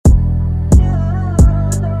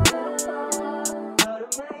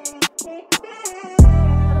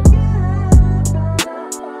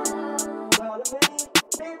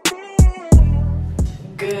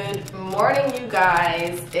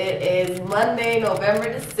guys, it is Monday,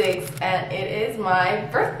 November the 6th, and it is my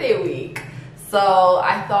birthday week. So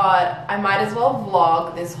I thought I might as well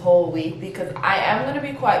vlog this whole week because I am going to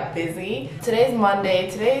be quite busy. Today's Monday,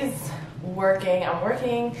 today's I'm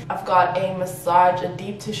working. I've got a massage, a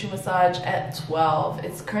deep tissue massage at 12.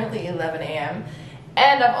 It's currently 11 a.m.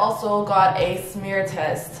 And I've also got a smear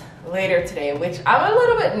test later today, which I'm a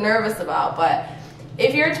little bit nervous about, but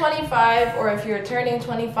if you're 25 or if you're turning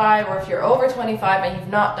 25 or if you're over 25 and you've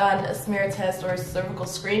not done a smear test or a cervical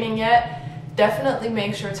screening yet, definitely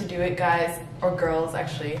make sure to do it, guys, or girls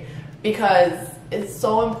actually, because it's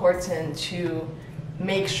so important to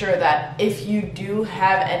make sure that if you do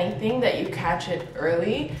have anything that you catch it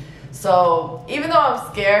early. So even though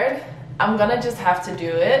I'm scared, I'm gonna just have to do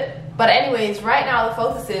it. But anyways, right now the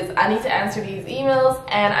focus is I need to answer these emails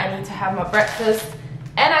and I need to have my breakfast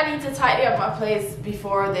and I need to tidy up my place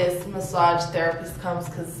before this massage therapist comes,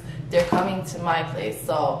 because they're coming to my place.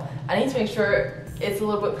 So I need to make sure it's a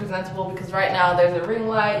little bit presentable, because right now there's a ring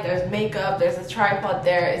light, there's makeup, there's a tripod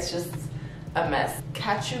there. It's just a mess.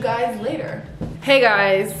 Catch you guys later. Hey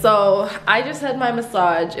guys, so I just had my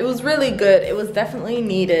massage. It was really good. It was definitely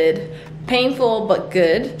needed. Painful but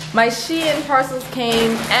good. My Shein parcels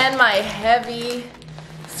came and my heavy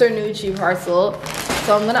Cernucci parcel.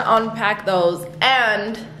 So I'm gonna unpack those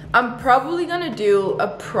and I'm probably gonna do a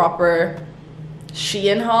proper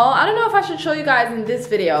Shein haul. I don't know if I should show you guys in this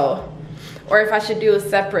video or if I should do a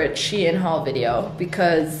separate Shein haul video,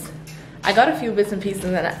 because I got a few bits and pieces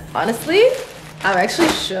and honestly, I'm actually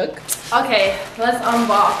shook. Okay, let's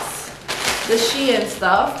unbox the Shein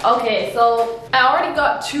stuff. Okay, so I already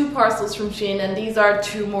got 2 parcels from Shein and these are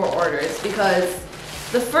 2 more orders, because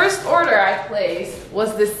the first order I placed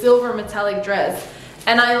was this silver metallic dress.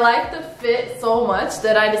 And I like the fit so much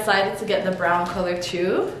that I decided to get the brown color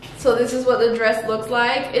too. So this is what the dress looks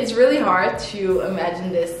like. It's really hard to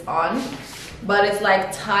imagine this on, but it's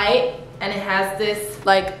like tight and it has this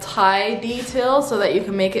like tie detail so that you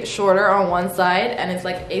can make it shorter on one side and it's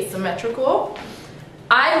like asymmetrical.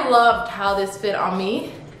 I loved how this fit on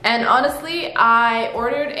me. And honestly, I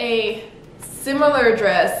ordered a similar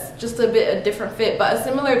dress, just a different fit, but a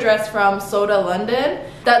similar dress from Soda London.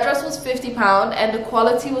 That dress was £50 and the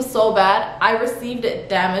quality was so bad. I received it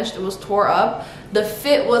damaged, it was tore up. The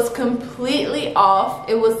fit was completely off.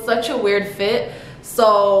 It was such a weird fit.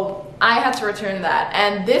 So I had to return that.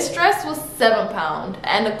 And this dress was £7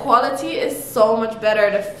 and the quality is so much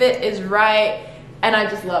better. The fit is right and I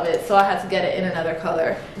just love it. So I had to get it in another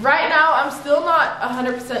color. Right now, I'm still not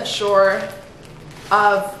 100% sure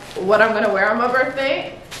of what I'm gonna wear on my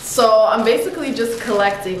birthday. So I'm basically just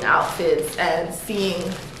collecting outfits and seeing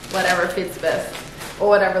whatever fits best or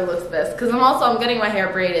whatever looks best. Cause I'm getting my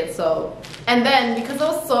hair braided, so. And then because I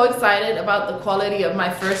was so excited about the quality of my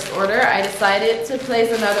first order, I decided to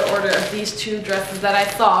place another order of these 2 dresses that I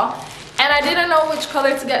saw. And I didn't know which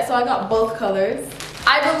color to get, so I got both colors.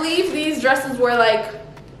 I believe these dresses were like,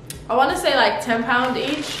 I wanna say like £10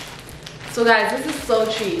 each. So guys, this is so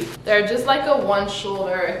cheap. They're just like a one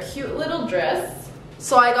shoulder, cute little dress.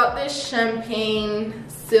 So I got this champagne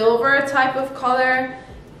silver type of color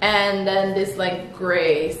and then this like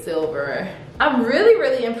gray silver. I'm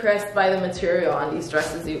really impressed by the material on these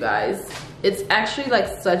dresses, you guys. It's actually like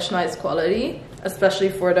such nice quality, especially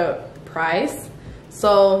for the price.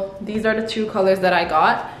 So these are the 2 colors that I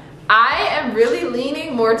got. I am really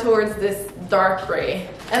leaning more towards this dark gray.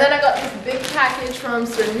 And then I got this big package from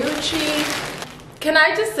Cernucci. Can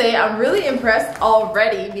I just say I'm really impressed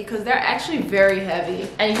already, because they're actually very heavy.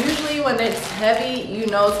 And usually when it's heavy, you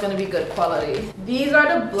know it's gonna be good quality. These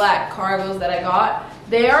are the black cargos that I got.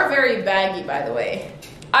 They are very baggy, by the way.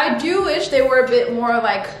 I do wish they were a bit more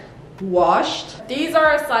like washed. These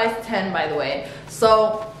are a size 10, by the way.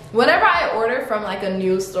 So whenever I order from like a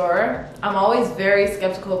new store, I'm always very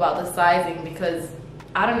skeptical about the sizing, because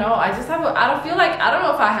I don't know, I don't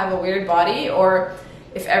know if I have a weird body or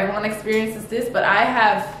if everyone experiences this, but I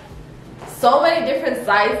have so many different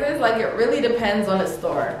sizes. Like, it really depends on the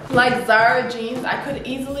store. Like Zara jeans, I could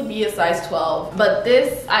easily be a size 12, but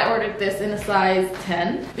this, I ordered this in a size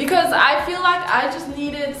 10 because I feel like I just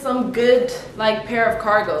needed some good like pair of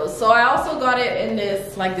cargos. So I also got it in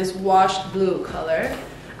this like this washed blue color.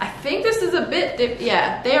 I think this is a bit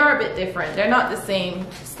yeah, they are a bit different. They're not the same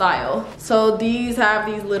style. So these have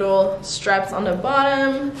these little straps on the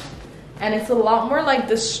bottom, and it's a lot more like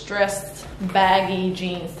distressed baggy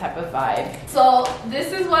jeans type of vibe. So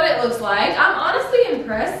this is what it looks like. I'm honestly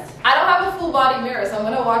impressed. I don't have a full body mirror, so I'm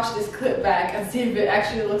gonna watch this clip back and see if it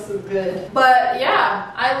actually looks as good. But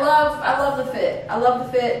yeah, I love the fit. I love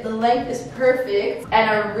the fit. The length is perfect, and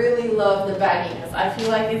I really love the bagginess. I feel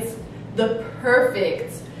like it's the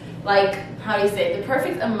perfect, like, how do you say it? The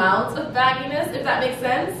perfect amount of bagginess, if that makes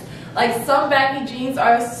sense. Like, some baggy jeans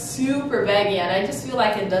are super baggy and I just feel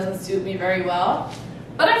like it doesn't suit me very well.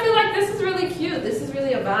 But I feel like this is really cute. This is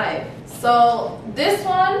really a vibe. So this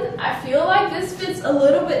one, I feel like this fits a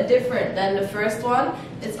little bit different than the first one.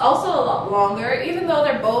 It's also a lot longer, even though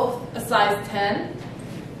they're both a size 10.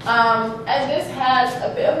 And this has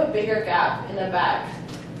a bit of a bigger gap in the back.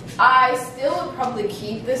 I still would probably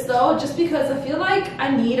keep this though, just because I feel like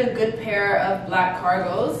I need a good pair of black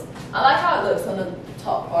cargos. I like how it looks on the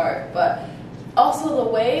top part, but also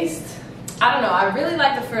the waist, I don't know, I really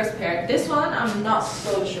like the first pair. This one, I'm not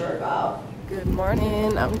so sure about. Good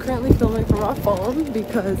morning. I'm currently filming from my phone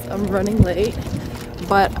because I'm running late,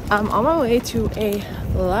 but I'm on my way to a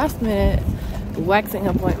last minute waxing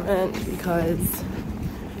appointment because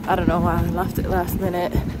I don't know why I left it last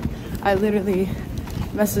minute. I literally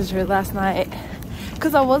messaged her last night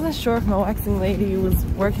because I wasn't sure if my waxing lady was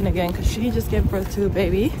working again because she just gave birth to a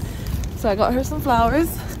baby. So I got her some flowers.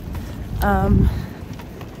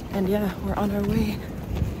 And yeah, we're on our way.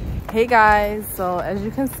 Hey guys, so as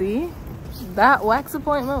you can see, that wax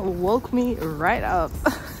appointment woke me right up.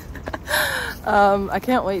 I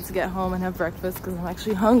can't wait to get home and have breakfast because I'm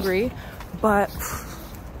actually hungry. But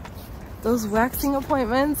those waxing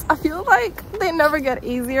appointments, I feel like they never get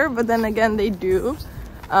easier, but then again they do.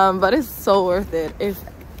 But it's so worth it. If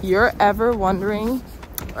you're ever wondering,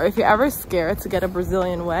 or if you're ever scared to get a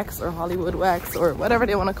Brazilian wax or Hollywood wax or whatever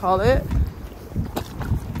they want to call it,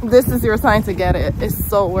 this is your sign to get it. It's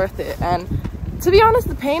so worth it. And to be honest,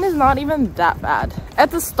 the pain is not even that bad. At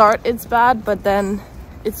the start it's bad, but then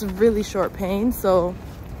it's really short pain, so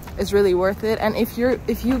it's really worth it. And if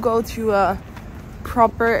you go to a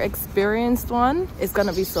proper experienced one, it's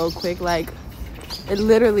gonna be so quick. Like, it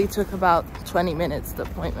literally took about 20 minutes, the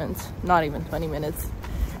appointment, not even 20 minutes.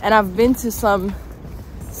 And I've been to some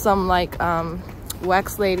like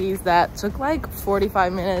wax ladies that took like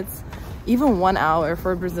 45 minutes, even 1 hour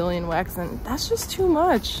for Brazilian wax, and that's just too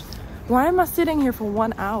much. Why am I sitting here for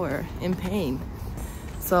 1 hour in pain?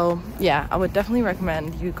 So yeah, I would definitely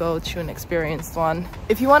recommend you go to an experienced one.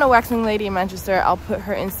 If you want a waxing lady in Manchester, I'll put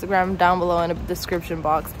her Instagram down below in the description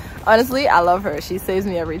box. Honestly, I love her. She saves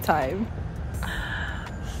me every time.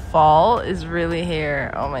 Fall is really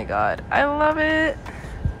here. Oh my god, I love it.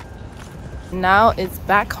 Now it's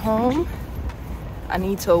back home. I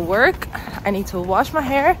need to work, I need to wash my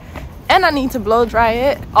hair, and I need to blow dry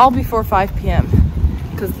it all before 5 p.m.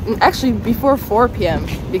 because actually before 4 p.m.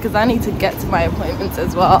 because I need to get to my appointments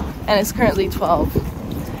as well. And it's currently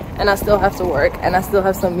 12 and I still have to work and I still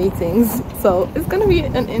have some meetings, so it's gonna be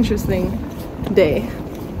an interesting day.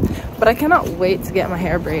 But I cannot wait to get my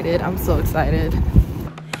hair braided. I'm so excited.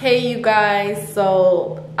 Hey you guys,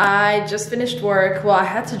 so I just finished work. Well, I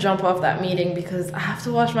had to jump off that meeting because I have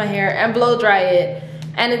to wash my hair and blow dry it,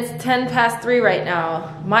 and it's 10 past 3 right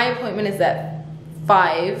now. My appointment is at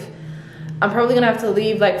 5. I'm probably gonna have to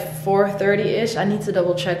leave like 4:30-ish. I need to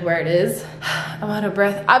double check where it is. I'm out of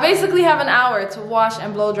breath. I basically have an hour to wash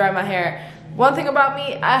and blow dry my hair. One thing about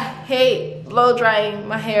me, I hate blow drying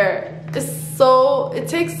my hair. It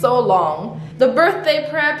takes so long. The birthday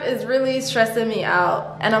prep is really stressing me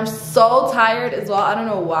out and I'm so tired as well. I don't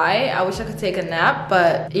know why. I wish I could take a nap,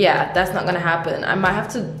 but yeah, that's not gonna happen. I might have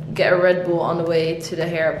to get a Red Bull on the way to the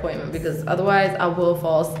hair appointment because otherwise I will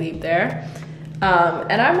fall asleep there.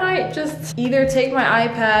 And I might just either take my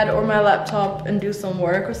iPad or my laptop and do some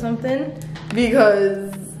work or something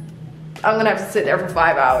because I'm gonna have to sit there for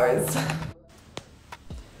 5 hours.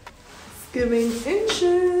 It's giving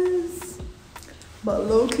inches. But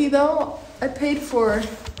low-key though, I paid for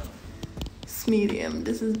medium.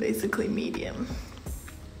 This is basically medium.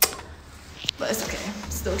 But it's okay,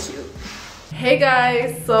 still cute. Hey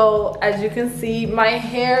guys, so as you can see, my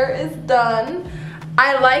hair is done.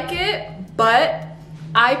 I like it, but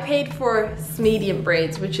I paid for medium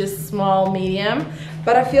braids, which is small medium.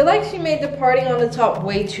 But I feel like she made the parting on the top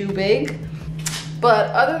way too big.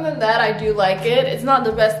 But other than that, I do like it. It's not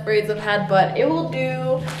the best braids I've had, but it will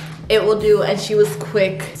do. It will do, and she was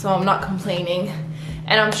quick, so I'm not complaining.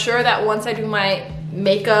 And I'm sure that once I do my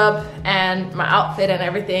makeup and my outfit and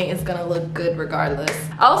everything, it's gonna look good regardless.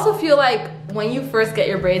 I also feel like when you first get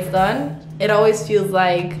your braids done, it always feels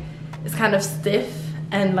like it's kind of stiff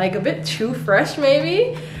and like a bit too fresh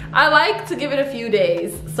maybe. I like to give it a few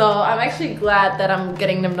days, so I'm actually glad that I'm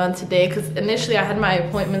getting them done today because initially I had my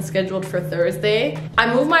appointment scheduled for Thursday.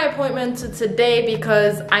 I moved my appointment to today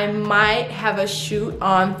because I might have a shoot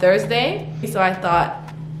on Thursday, so I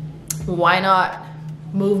thought, why not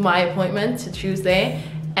move my appointment to Tuesday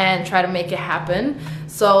and try to make it happen.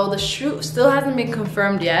 So the shoot still hasn't been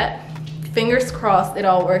confirmed yet. fingers crossed it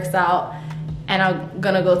all works out and I'm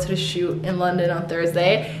gonna go to the shoot in London on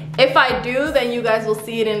Thursday. If I do, then you guys will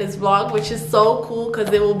see it in this vlog, which is so cool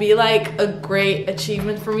because it will be like a great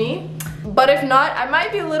achievement for me. But if not, I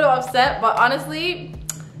might be a little upset, but honestly,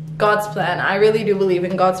 God's plan. I really do believe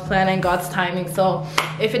in God's plan and God's timing. So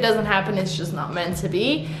if it doesn't happen, it's just not meant to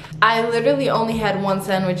be. I literally only had one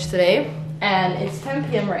sandwich today and it's 10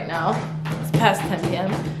 p.m. right now. It's past 10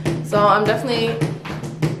 p.m. So I'm definitely,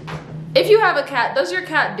 if you have a cat, does your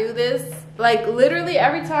cat do this? Like literally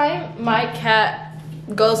every time my cat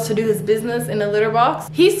goes to do his business in a litter box,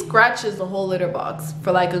 he scratches the whole litter box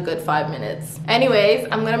for like a good 5 minutes. Anyways,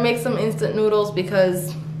 I'm gonna make some instant noodles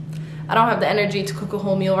because I don't have the energy to cook a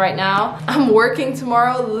whole meal right now. I'm working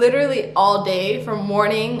tomorrow literally all day from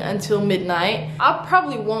morning until midnight. I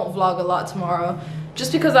probably won't vlog a lot tomorrow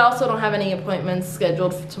just because I also don't have any appointments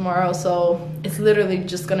scheduled for tomorrow, so it's literally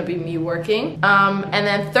just gonna be me working. And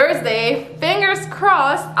then Thursday, fingers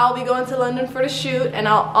crossed, I'll be going to London for the shoot and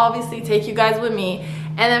I'll obviously take you guys with me.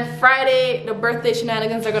 And then Friday, the birthday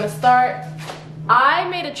shenanigans are gonna start. I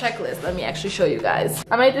made a checklist, let me actually show you guys.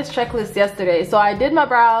 I made this checklist yesterday. So I did my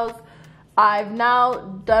brows, I've now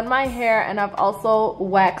done my hair, and I've also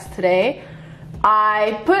waxed today.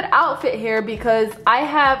 I put outfit here because I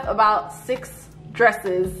have about 6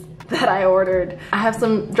 dresses that I ordered. I have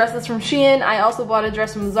some dresses from Shein. I also bought a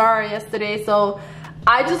dress from Zara yesterday, so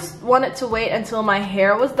I just wanted to wait until my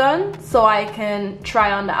hair was done so I can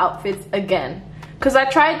try on the outfits again. Because I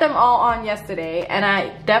tried them all on yesterday and I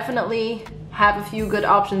definitely have a few good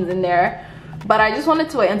options in there, but I just wanted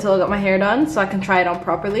to wait until I got my hair done so I can try it on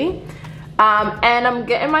properly. And I'm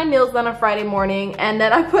getting my nails done on Friday morning, and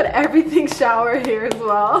then I put everything shower here as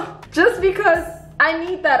well, just because I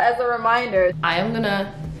need that as a reminder. I am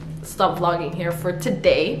gonna stop vlogging here for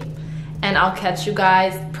today, and I'll catch you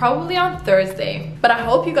guys probably on Thursday. But I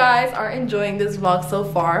hope you guys are enjoying this vlog so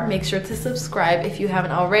far. Make sure to subscribe if you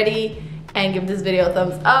haven't already, and give this video a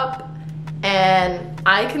thumbs up. And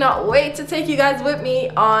I cannot wait to take you guys with me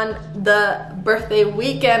on the birthday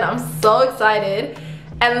weekend. I'm so excited.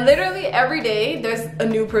 And literally every day there's a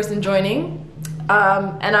new person joining.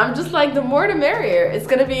 And I'm just like, the more the merrier. It's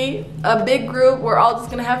gonna be a big group. We're all just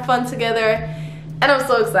gonna have fun together. And I'm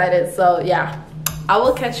so excited. So yeah, I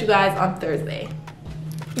will catch you guys on Thursday.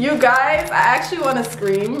 You guys, I actually want to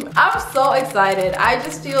scream. I'm so excited. I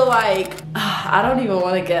just feel like I don't even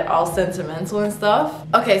want to get all sentimental and stuff.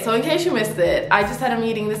 Okay, so in case you missed it, I just had a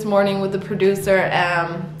meeting this morning with the producer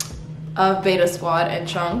of Beta Squad and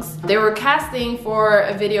Chunkz. They were casting for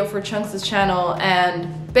a video for Chunkz's channel,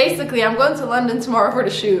 and basically I'm going to London tomorrow for the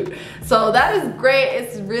shoot. So that is great.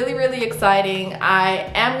 It's really, really exciting. I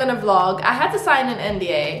am gonna vlog. I had to sign an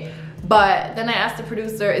NDA. But then I asked the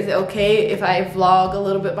producer, is it okay if I vlog a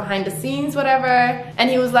little bit behind the scenes, whatever? And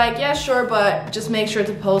he was like, yeah, sure, but just make sure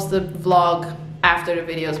to post the vlog after the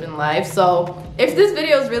video's been live. So if this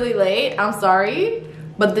video is really late, I'm sorry,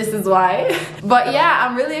 but this is why. But yeah,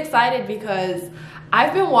 I'm really excited because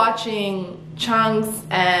I've been watching Chunkz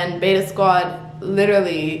and Beta Squad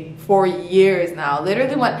literally for years now.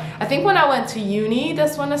 Literally I think when I went to uni,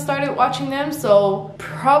 that's when I started watching them. So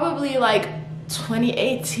probably like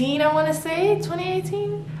 2018, I want to say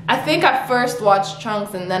 2018. I think I first watched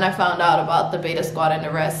Chunkz and then I found out about the Beta Squad and the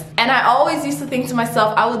rest. And I always used to think to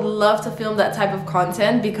myself, I would love to film that type of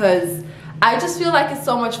content because I just feel like it's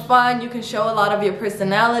so much fun. You can show a lot of your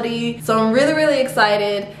personality. So I'm really, really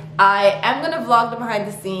excited. I am gonna vlog the behind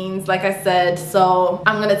the scenes, like I said, so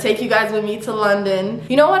I'm gonna take you guys with me to London.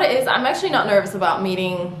 You know what it is? I'm actually not nervous about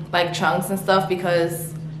meeting like Chunkz and stuff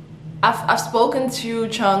because I've spoken to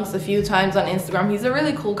Chunkz a few times on Instagram. He's a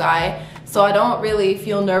really cool guy, so I don't really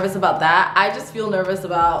feel nervous about that. I just feel nervous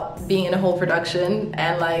about being in a whole production,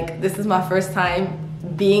 and like this is my first time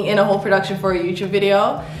being in a whole production for a YouTube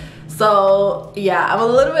video. So yeah, I'm a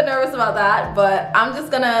little bit nervous about that, but I'm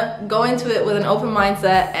just gonna go into it with an open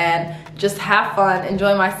mindset and just have fun,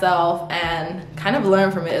 enjoy myself, and kind of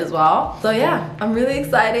learn from it as well. So yeah, I'm really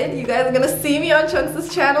excited. You guys are gonna see me on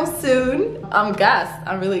Chunkz' channel soon. I'm gassed,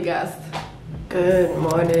 I'm really gassed. Good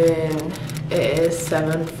morning. It is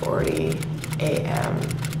 7:40 a.m.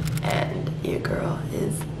 and your girl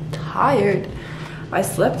is tired. I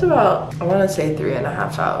slept about, I wanna say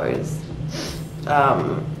 3.5 hours.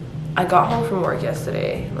 I got home from work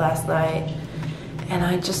last night, and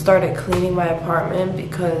I just started cleaning my apartment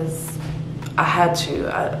because I had to.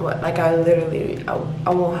 I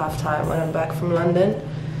won't have time when I'm back from London.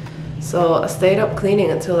 So I stayed up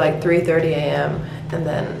cleaning until like 3:30 a.m. and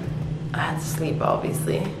then I had to sleep,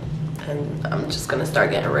 obviously. And I'm just gonna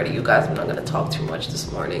start getting ready, you guys. I'm not gonna talk too much this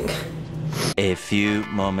morning. A few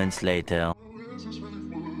moments later.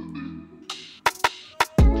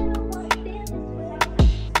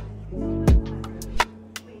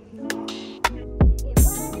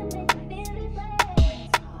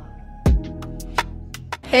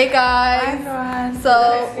 Hey guys. Hi everyone.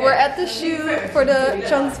 So we're at the shoot for the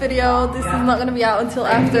Chunkz video. This is not gonna be out until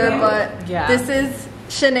after, but this is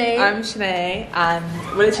Shanae. I'm Shanae, and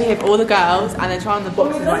we're literally here for all the girls, and they're trying the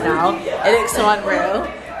boxes right now. It looks so unreal,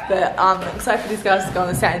 but I'm excited for these girls to go on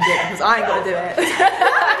the set and do it because I ain't gonna do it.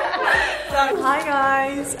 Hi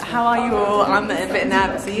guys, how are you all? I'm a bit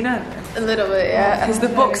nervous, you know. A little bit, yeah. Because the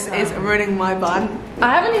box is ruining my bun.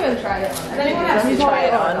 I haven't even tried it on. Has anyone else tried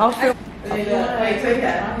it on? I'll film.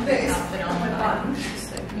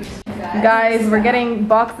 Guys, we're getting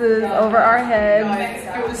boxes over our heads.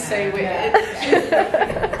 It was so weird.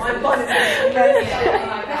 My bun is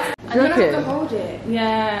I'm gonna have to hold it.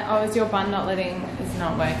 Yeah, oh, is your bun not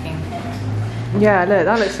not working? Yeah, look,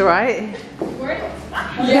 that looks alright.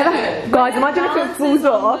 Yeah. Guys, imagine if it falls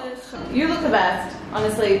off. You look the best,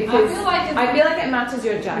 honestly, because I feel like it matches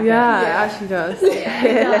your jacket. Yeah, it actually does. Yeah,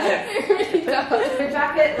 it does. It really does. Your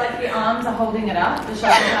jacket, like the arms are holding it up, the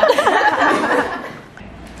shoulders up.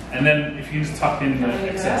 And then if you just tuck in the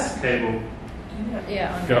excess cable,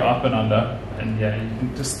 Yeah. go up and under, and yeah, you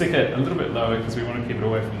can just stick it a little bit lower because we want to keep it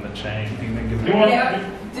away from the chain. And then give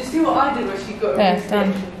it Just do what I did where she got There,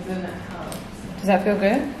 done. Does that feel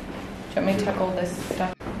good? Do you want me to tuck all this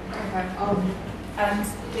stuff? Okay. And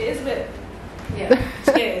it is a bit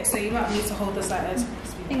scared, so you might need to hold this like this.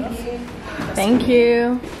 Thank you. Thank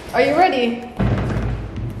you. Are you ready?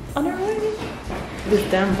 I'm not ready. This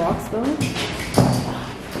damn box though.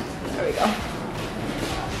 There we go.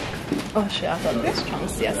 Oh shit, I thought it was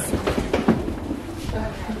Chunkz, yes.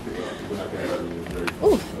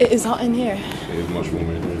 Ooh, it is hot in here. It is much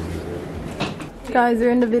warmer in here. Guys,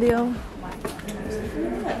 you're in the video.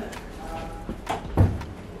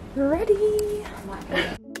 You're ready.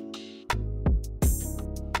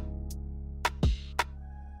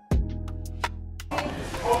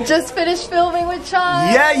 Just finished filming with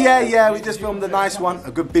Chunkz. Yeah. We just filmed a nice one,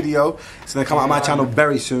 a good video. It's gonna come out on my channel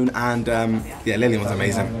very soon, and yeah, Lillian was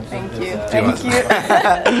amazing. Thank you. Thank you.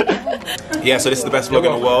 Yeah, so this is the best vlog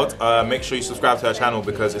in the world. Make sure you subscribe to her channel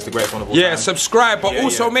because it's the greatest one of all time. Yeah, subscribe, but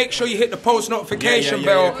also make sure you hit the post notification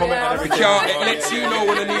bell. Comment on everything. Because it lets you know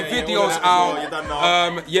when the new video's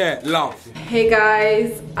out. Yeah, love. Hey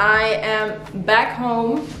guys, I am back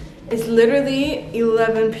home. It's literally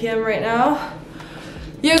 11 p.m. right now.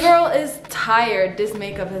 Your girl is tired. This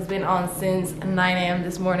makeup has been on since 9 a.m.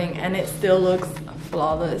 this morning and it still looks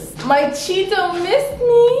flawless. My Cheeto missed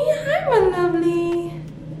me. Hi, my lovely.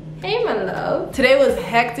 Hey, my love. Today was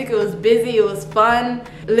hectic. It was busy. It was fun.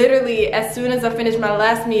 Literally, as soon as I finished my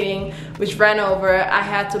last meeting, which ran over, I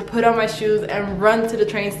had to put on my shoes and run to the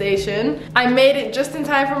train station. I made it just in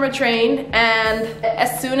time for my train, and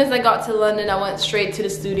as soon as I got to London, I went straight to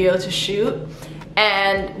the studio to shoot.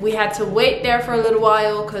 And we had to wait there for a little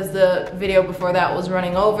while because the video before that was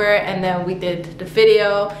running over, and then we did the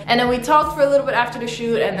video, and then we talked for a little bit after the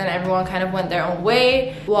shoot, and then everyone kind of went their own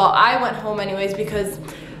way. Well, I went home anyways because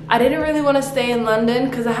I didn't really want to stay in London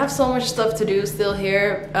because I have so much stuff to do still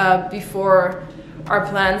here before our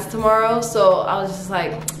plans tomorrow. So I was just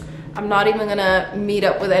like, I'm not even gonna meet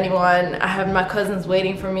up with anyone. I had my cousins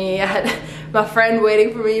waiting for me. I had my friend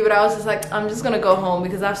waiting for me, but I was just like, I'm just gonna go home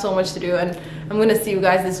because I have so much to do, and I'm gonna see you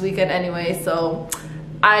guys this weekend anyway. So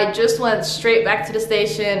I just went straight back to the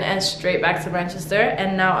station and straight back to Manchester,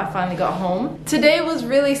 and now I finally got home. Today was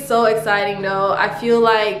really so exciting though. I feel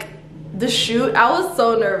like the shoot, I was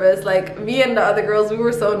so nervous. Like, me and the other girls, we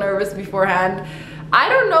were so nervous beforehand. I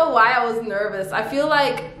don't know why I was nervous. I feel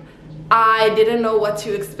like I didn't know what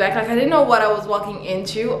to expect. Like, I didn't know what I was walking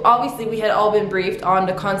into. Obviously, we had all been briefed on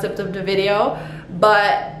the concept of the video,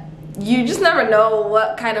 but you just never know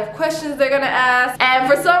what kind of questions they're gonna ask. And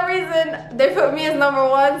for some reason, they put me as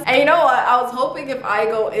 #1. And you know what? I was hoping if I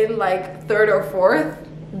go in like 3rd or 4th,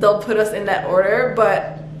 they'll put us in that order,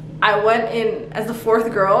 but I went in as the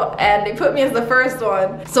 4th girl and they put me as the 1st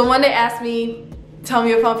one. So when they asked me, tell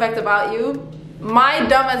me a fun fact about you, my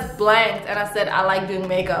dumbass blanked and I said, I like doing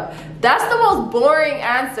makeup. That's the most boring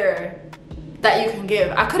answer that you can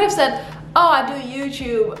give. I could have said, oh, I do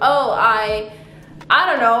YouTube. Oh, I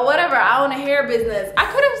don't know, whatever, I own a hair business. I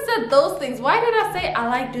could have said those things. Why did I say I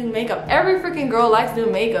like doing makeup? Every freaking girl likes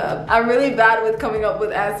doing makeup. I'm really bad with coming up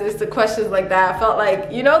with answers to questions like that. I felt like,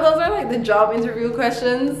 you know, those are like the job interview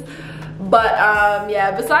questions. But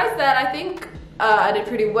yeah, besides that, I think I did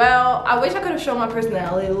pretty well. I wish I could have shown my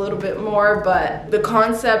personality a little bit more, but the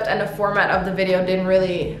concept and the format of the video didn't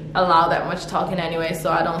really allow that much talking anyway, so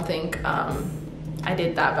I don't think I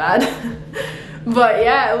did that bad. But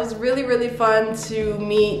yeah, it was really, really fun to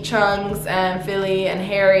meet Chunkz and Philly and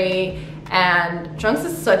Harry And Chunkz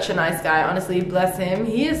is such a nice guy, honestly, bless him.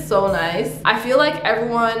 He is so nice. I feel like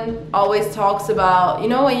everyone always talks about, you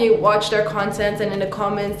know, when you watch their content and in the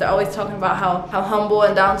comments, they're always talking about how humble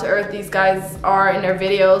and down to earth these guys are in their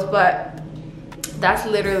videos, but that's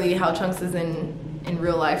literally how Chunkz is in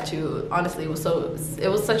real life too. Honestly, it was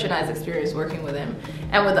such a nice experience working with him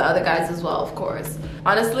and with the other guys as well, of course.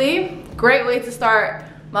 Honestly, great way to start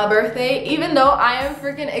my birthday. Even though I am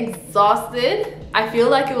freaking exhausted, I feel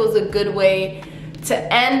like it was a good way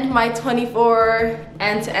to end my 24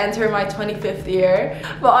 and to enter my 25th year.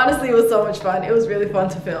 But honestly, it was so much fun. It was really fun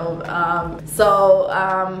to film.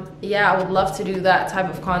 Yeah, I would love to do that type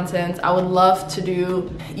of content. I would love to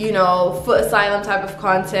do, you know, Foot Asylum type of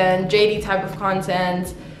content, JD type of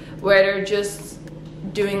content, where they're just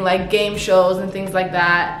doing like game shows and things like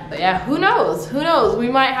that. But yeah, who knows? Who knows? We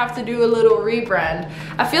might have to do a little rebrand.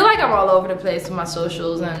 I feel like I'm all over the place with my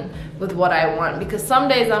socials and with what I want, because some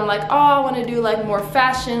days I'm like, oh, I want to do like more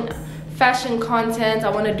fashion content. I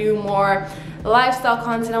want to do more lifestyle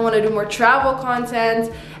content. I want to do more travel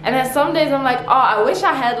content. And then some days I'm like, oh, I wish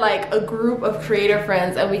I had like a group of creator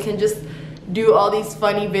friends and we can just do all these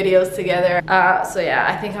funny videos together. So yeah,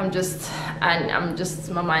 I think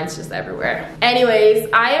my mind's just everywhere. Anyways,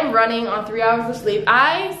 I am running on 3 hours of sleep.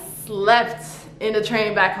 I slept in the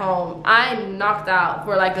train back home. I knocked out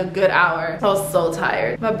for like a good hour. I was so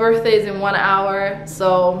tired. My birthday is in 1 hour,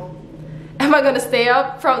 so am I gonna stay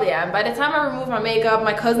up? Probably am. By the time I remove my makeup,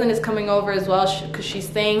 my cousin is coming over as well because she's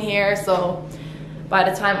staying here, so by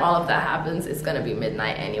the time all of that happens, it's gonna be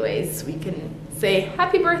midnight anyways. We can say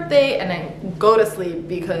happy birthday and then go to sleep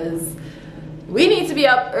because we need to be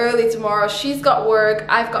up early tomorrow. She's got work,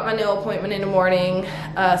 I've got my nail appointment in the morning.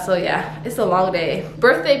 So yeah, it's a long day.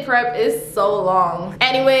 Birthday prep is so long.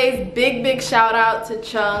 Anyways, big shout out to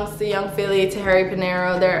Chunkz, to Young Philly, to Harry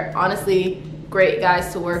Panero. They're honestly great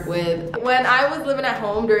guys to work with. When I was living at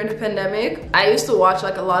home during the pandemic, I used to watch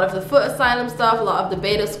like a lot of the Foot Asylum stuff, a lot of the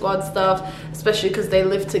Beta Squad stuff, especially because they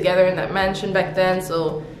lived together in that mansion back then,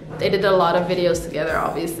 so they did a lot of videos together,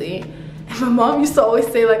 obviously. And my mom used to always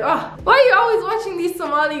say like, oh, why are you always watching these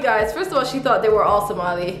Somali guys? First of all, she thought they were all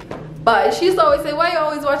Somali. But she used to always say, why are you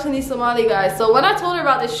always watching these Somali guys? So when I told her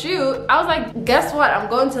about this shoot, I was like, guess what? I'm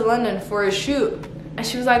going to London for a shoot. And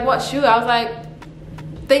she was like, what shoot? I was like,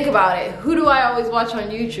 think about it. Who do I always watch on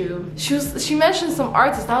YouTube? She mentioned some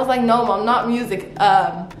artists. I was like, no, mom, not music.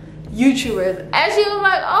 YouTubers. And she was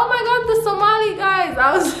like, oh my god, the Somali guys.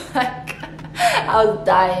 I was like, I was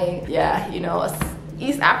dying. Yeah, you know, us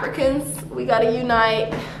East Africans, we gotta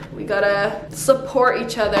unite. We gotta support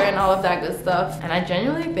each other and all of that good stuff. And I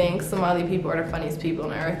genuinely think Somali people are the funniest people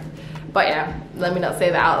on earth. But yeah, let me not say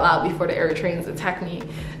that out loud before the Eritreans attack me.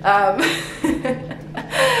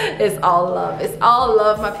 It's all love. It's all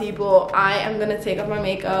love, my people. I am gonna take off my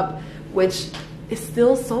makeup, which is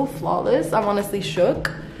still so flawless. I'm honestly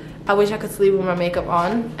shook. I wish I could sleep with my makeup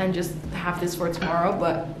on and just have this for tomorrow,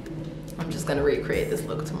 but I'm just gonna recreate this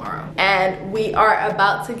look tomorrow. And we are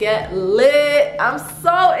about to get lit. I'm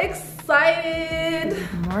so excited.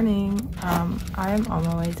 Good morning. I am on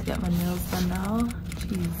my way to get my nails done now.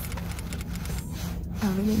 Jeez. I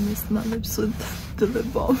really missed my lips with the lip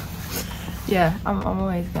balm. Yeah, I'm on my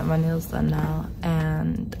way to get my nails done now,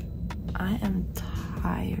 and I am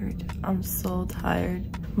tired. I'm so tired.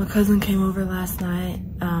 My cousin came over last night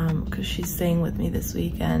because she's staying with me this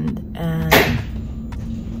weekend, and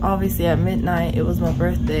obviously at midnight it was my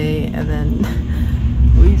birthday, and then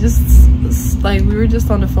we were just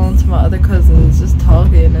on the phone to my other cousins just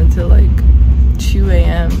talking until like 2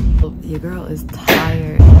 a.m. Your girl is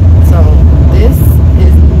tired, so this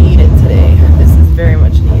is needed today. This is very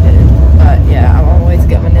much needed. But yeah, I'm on my way to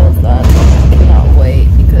get my nails done. I cannot wait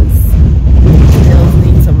because nails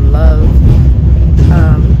need some love.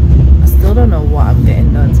 I still don't know what I'm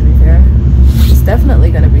getting done, to be fair. It's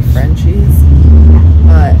definitely gonna be Frenchies,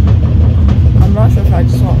 but I'm not sure if I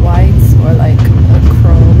just want whites or like a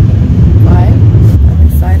chrome vibe. I'm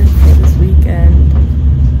excited for this weekend.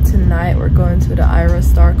 Tonight we're going to the Ira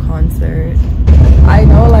Star concert. I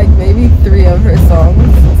know like maybe 3 of her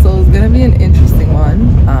songs, so it's gonna be an interesting one.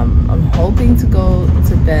 I'm hoping to go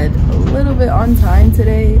to bed a little bit on time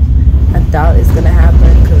today. I doubt it's gonna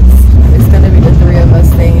happen because it's gonna be the 3 of us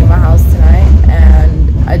staying in my house tonight,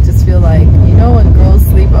 and I just feel like, you know, when girls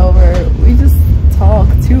sleep over, we just talk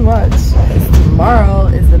too much. Tomorrow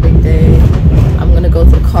is the big day. I'm gonna go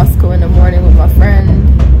to Costco in the morning with my friend.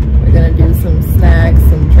 We're gonna do some snacks,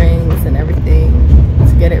 some drinks and everything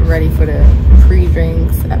to get it ready for the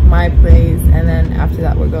pre-drinks at my place, and then after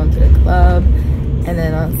that we're going to the club, and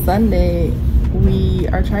then on Sunday we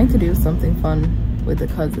are trying to do something fun with the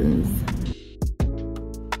cousins.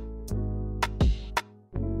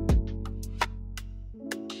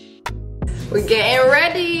 We're getting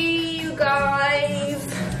ready, you guys.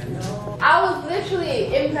 I was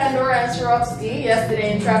literally in Pandora and Swarovski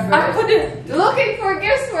yesterday in traffic. I couldn't. Looking for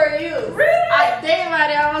gifts for you. Really?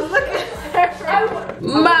 I was looking for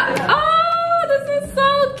oh, this is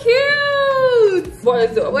so cute. What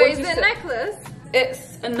is it? Wait, is it a necklace?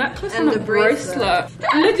 It's a necklace and and a bracelet.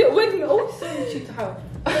 Legit, Whitney, oh, so cute to have.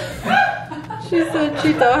 She's so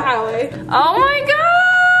cute though, Howie. Oh my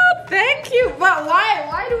god! Thank you. But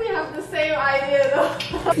why do we have the same idea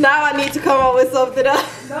though? Now I need to come up with something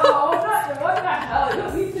else. No, what the hell? You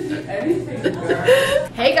don't need to do anything, girl.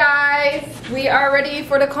 Hey guys, we are ready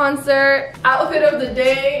for the concert. Outfit of the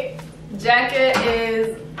day. Jacket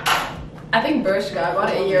is, I think Bershka. I bought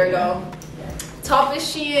it a year ago. Top is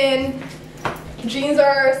Shein. Jeans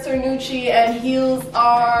are Cernucci and heels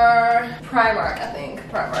are Primark, I think.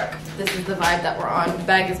 Primark. This is the vibe that we're on.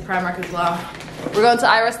 Bag is Primark as well. We're going to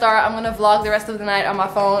Ira Star. I'm gonna vlog the rest of the night on my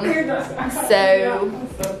phone. So,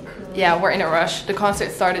 yeah, we're in a rush. The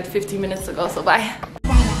concert started 15 minutes ago, so bye.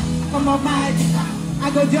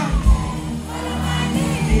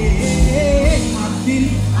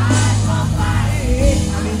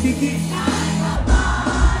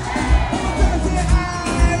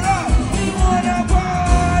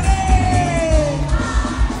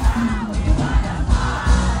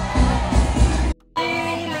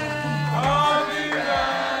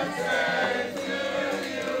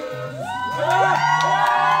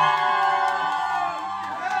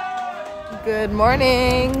 Good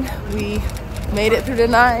morning. We made it through the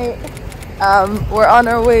night. We're on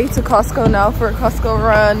our way to Costco now for a Costco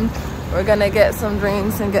run. We're gonna get some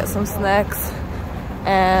drinks and get some snacks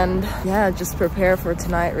and yeah, just prepare for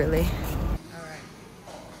tonight really.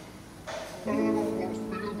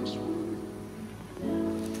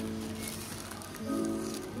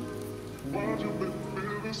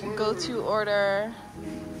 Go to order.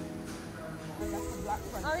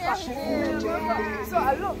 Oh yeah, she did. So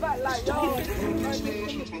I look back like, yo.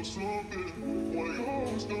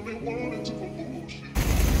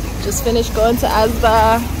 Just finished going to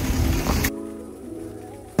Asda.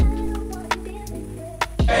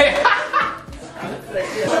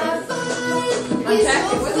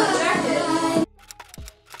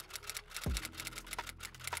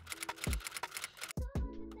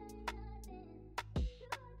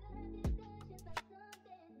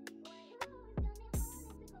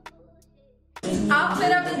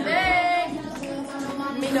 Outfit of the day.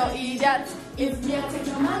 Me no idiot. If me take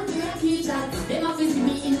your man, me a key that. Them a visit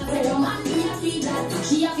me in a take your man, me a key that.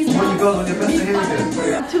 She a kiss me. What you got on your best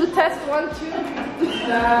behavior? 2 test 1 2.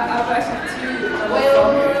 I've actually 2.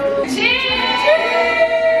 Well, cheers!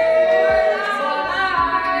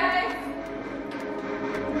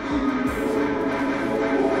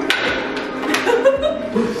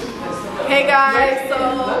 Hey guys, so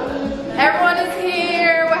everyone is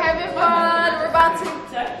here. We're having fun. We're about to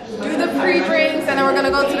do the pre-drinks and then we're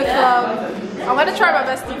gonna go to the club. I'm gonna try my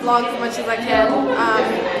best to vlog as much as I can.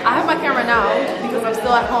 I have my camera now because I'm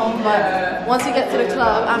still at home, but once we get to the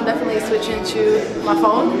club, I'm definitely switching to my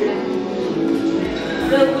phone.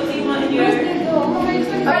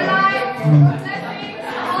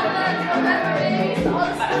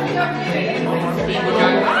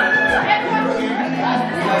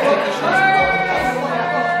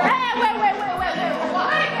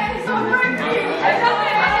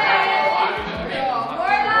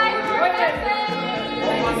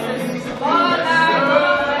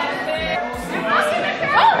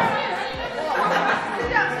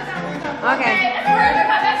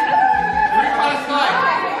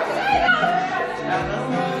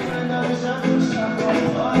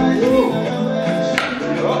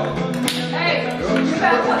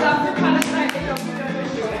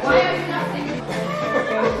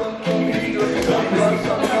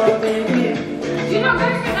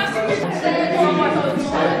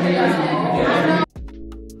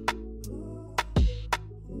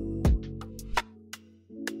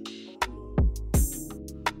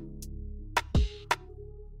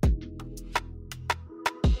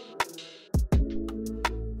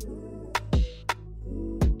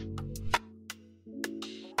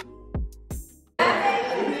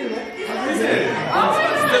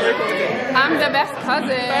 I'm the best cousin.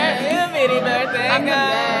 Birthday, I'm the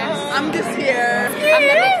best. I'm just here. I'm the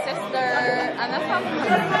big sister. And that's how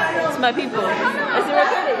it's my people. Is it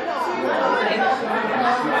recording? Hey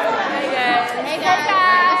guys. Hey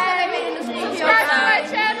guys. Subscribe to my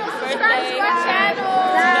channel. Subscribe to my channel.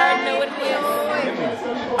 You already know what it is.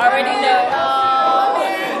 Already know.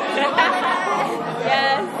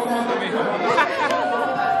 Yes.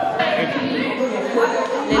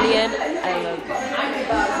 Lillian, I love you.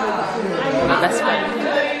 My best friend.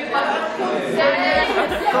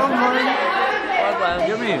 Yummy.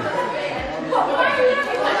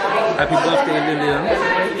 Happy birthday, Lillian.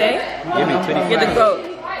 Birthday? Yummy, 25. You're the goat.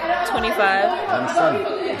 25. I'm son.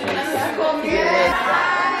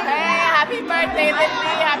 Happy birthday,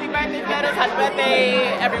 Lindsay. Happy birthday, Photos. Happy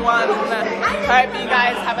birthday, everyone. Hope you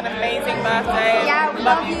guys have an amazing birthday. Yeah, we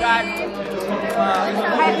love you guys.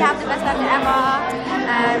 Hope you have the best birthday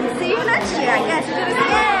ever. See you next year, I guess. We're gonna see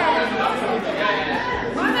it.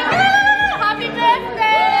 Happy birthday!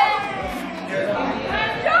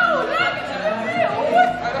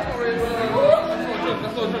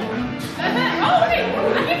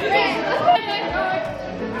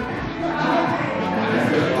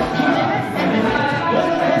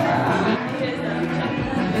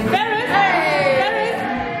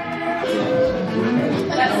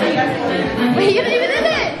 Wait, you did it!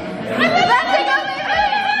 Happy birthday,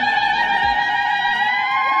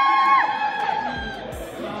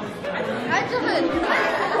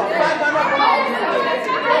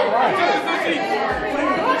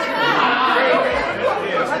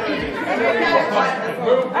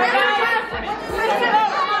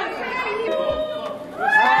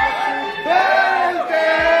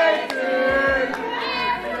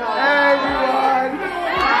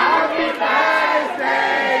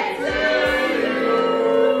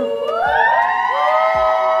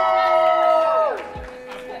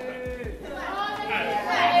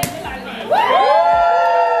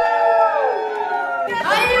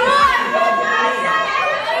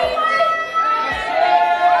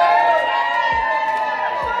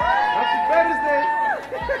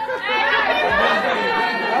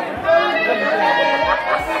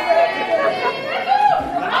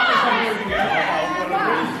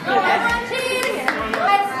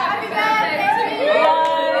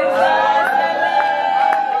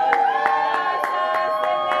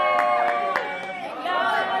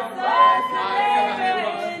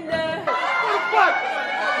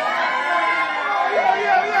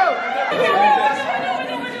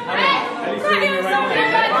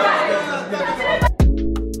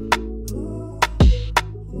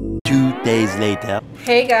 Days later.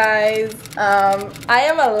 Hey guys, I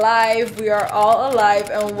am alive. We are all alive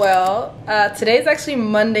and well. Today's actually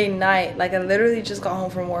Monday night. Like I literally just got home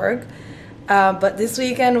from work. But this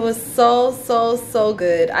weekend was so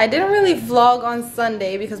good. I didn't really vlog on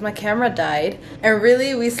Sunday because my camera died. And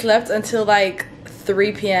really we slept until like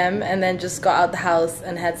 3 p.m. and then just got out the house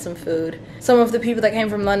and had some food. Some of the people that came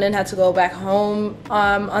from London had to go back home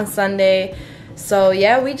on Sunday. So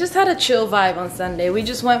yeah, we just had a chill vibe on Sunday. We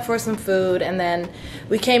just went for some food and then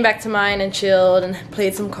we came back to mine and chilled and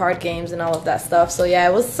played some card games and all of that stuff. So yeah,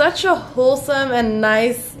 it was such a wholesome and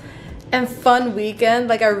nice and fun weekend.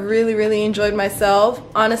 Like I really enjoyed myself.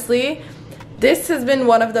 Honestly, this has been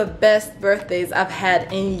one of the best birthdays I've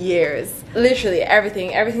had in years. Literally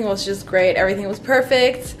everything was just great. Everything was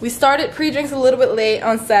perfect. We started pre-drinks a little bit late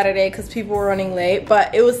on Saturday because people were running late,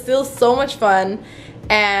 but it was still so much fun.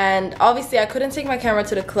 And obviously I couldn't take my camera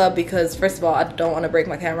to the club because first of all, I don't want to break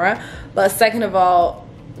my camera. But second of all,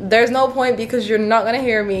 there's no point because you're not going to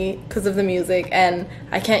hear me because of the music and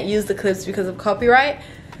I can't use the clips because of copyright.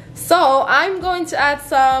 So I'm going to add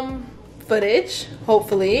some footage,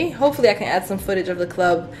 hopefully I can add some footage of the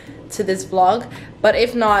club to this vlog. But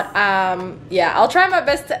if not, yeah, I'll try my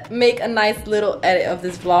best to make a nice little edit of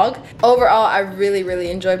this vlog. Overall, I really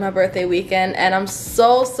enjoyed my birthday weekend and I'm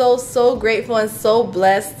so grateful and so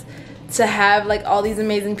blessed to have like all these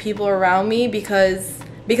amazing people around me because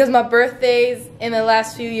my birthdays in the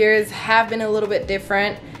last few years have been a little bit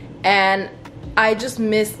different and I just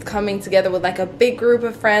missed coming together with like a big group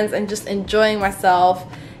of friends and just enjoying myself.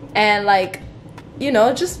 And like, you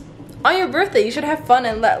know, just on your birthday you should have fun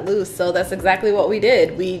and let loose. So that's exactly what we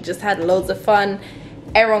did. We just had loads of fun.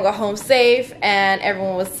 Everyone got home safe and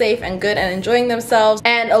everyone was safe and good and enjoying themselves.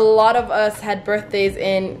 And a lot of us had birthdays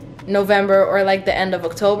in November or like the end of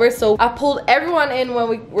October. So I pulled everyone in when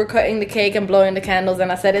we were cutting the cake and blowing the candles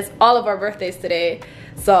and I said it's all of our birthdays today.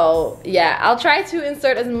 So yeah, I'll try to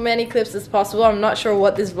insert as many clips as possible. I'm not sure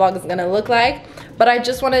what this vlog is gonna look like, but I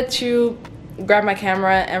just wanted to grab my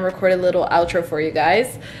camera and record a little outro for you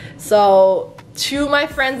guys. So to my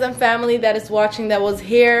friends and family that is watching that was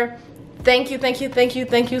here, thank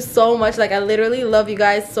you so much. Like I literally love you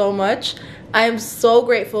guys so much. I am so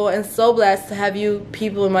grateful and so blessed to have you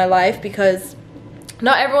people in my life because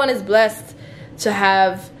not everyone is blessed to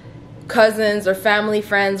have cousins or family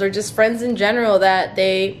friends or just friends in general that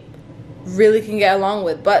they really can get along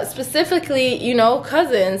with. But specifically, you know,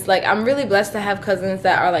 cousins. Like I'm really blessed to have cousins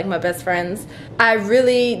that are like my best friends. I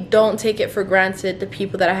really don't take it for granted the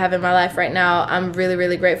people that I have in my life right now. I'm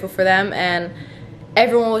really grateful for them and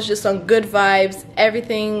everyone was just on good vibes.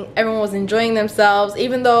 Everyone was enjoying themselves,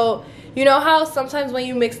 even though, you know how sometimes when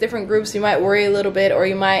you mix different groups, you might worry a little bit, or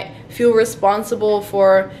you might feel responsible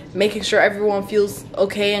for making sure everyone feels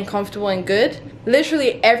okay and comfortable and good.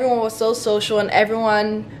 Literally everyone was so social, and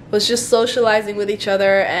everyone was just socializing with each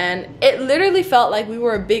other, and it literally felt like we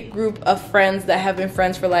were a big group of friends that have been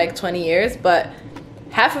friends for like 20 years, but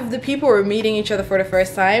half of the people were meeting each other for the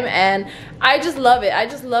first time, and I just love it. I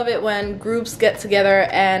just love it when groups get together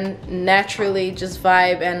and naturally just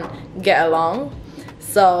vibe and get along.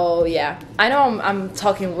 So yeah, I know I'm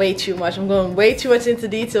talking way too much. I'm going way too much into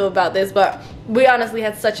detail about this, but we honestly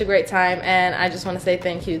had such a great time, and I just want to say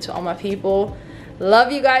thank you to all my people.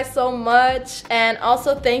 Love you guys so much, and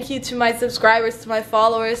also thank you to my subscribers, to my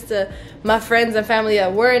followers, to my friends and family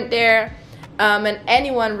that weren't there, and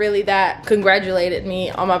anyone really that congratulated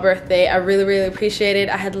me on my birthday. I really appreciate it.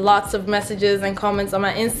 I had lots of messages and comments on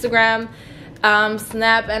my Instagram,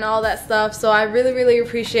 Snap, and all that stuff, so I really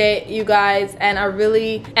appreciate you guys, and I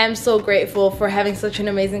really am so grateful for having such an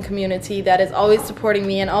amazing community that is always supporting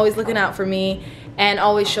me and always looking out for me and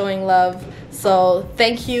always showing love. So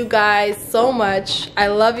thank you guys so much. I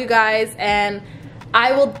love you guys, and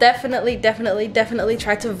I will definitely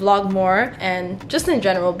try to vlog more, and just in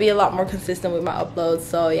general be a lot more consistent with my uploads.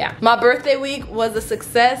 So yeah, my birthday week was a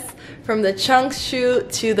success, from the Chunkz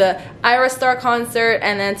shoot to the Ira Star concert,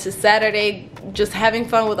 and then to Saturday just having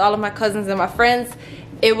fun with all of my cousins and my friends.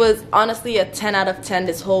 It was honestly a 10 out of 10.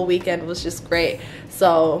 This whole weekend was just great.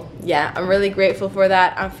 So yeah, I'm really grateful for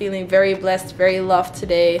that. I'm feeling very blessed, very loved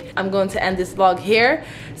today. I'm going to end this vlog here.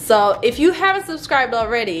 So if you haven't subscribed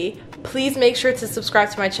already, please make sure to subscribe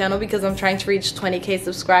to my channel, because I'm trying to reach 20k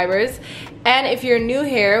subscribers. And if you're new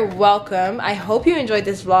here, welcome. I hope you enjoyed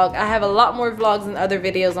this vlog. I have a lot more vlogs and other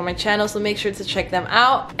videos on my channel, so make sure to check them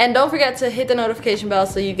out. And don't forget to hit the notification bell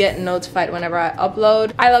so you get notified whenever I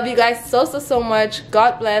upload. I love you guys so much.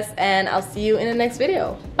 God bless, and I'll see you in the next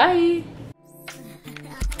video. Bye.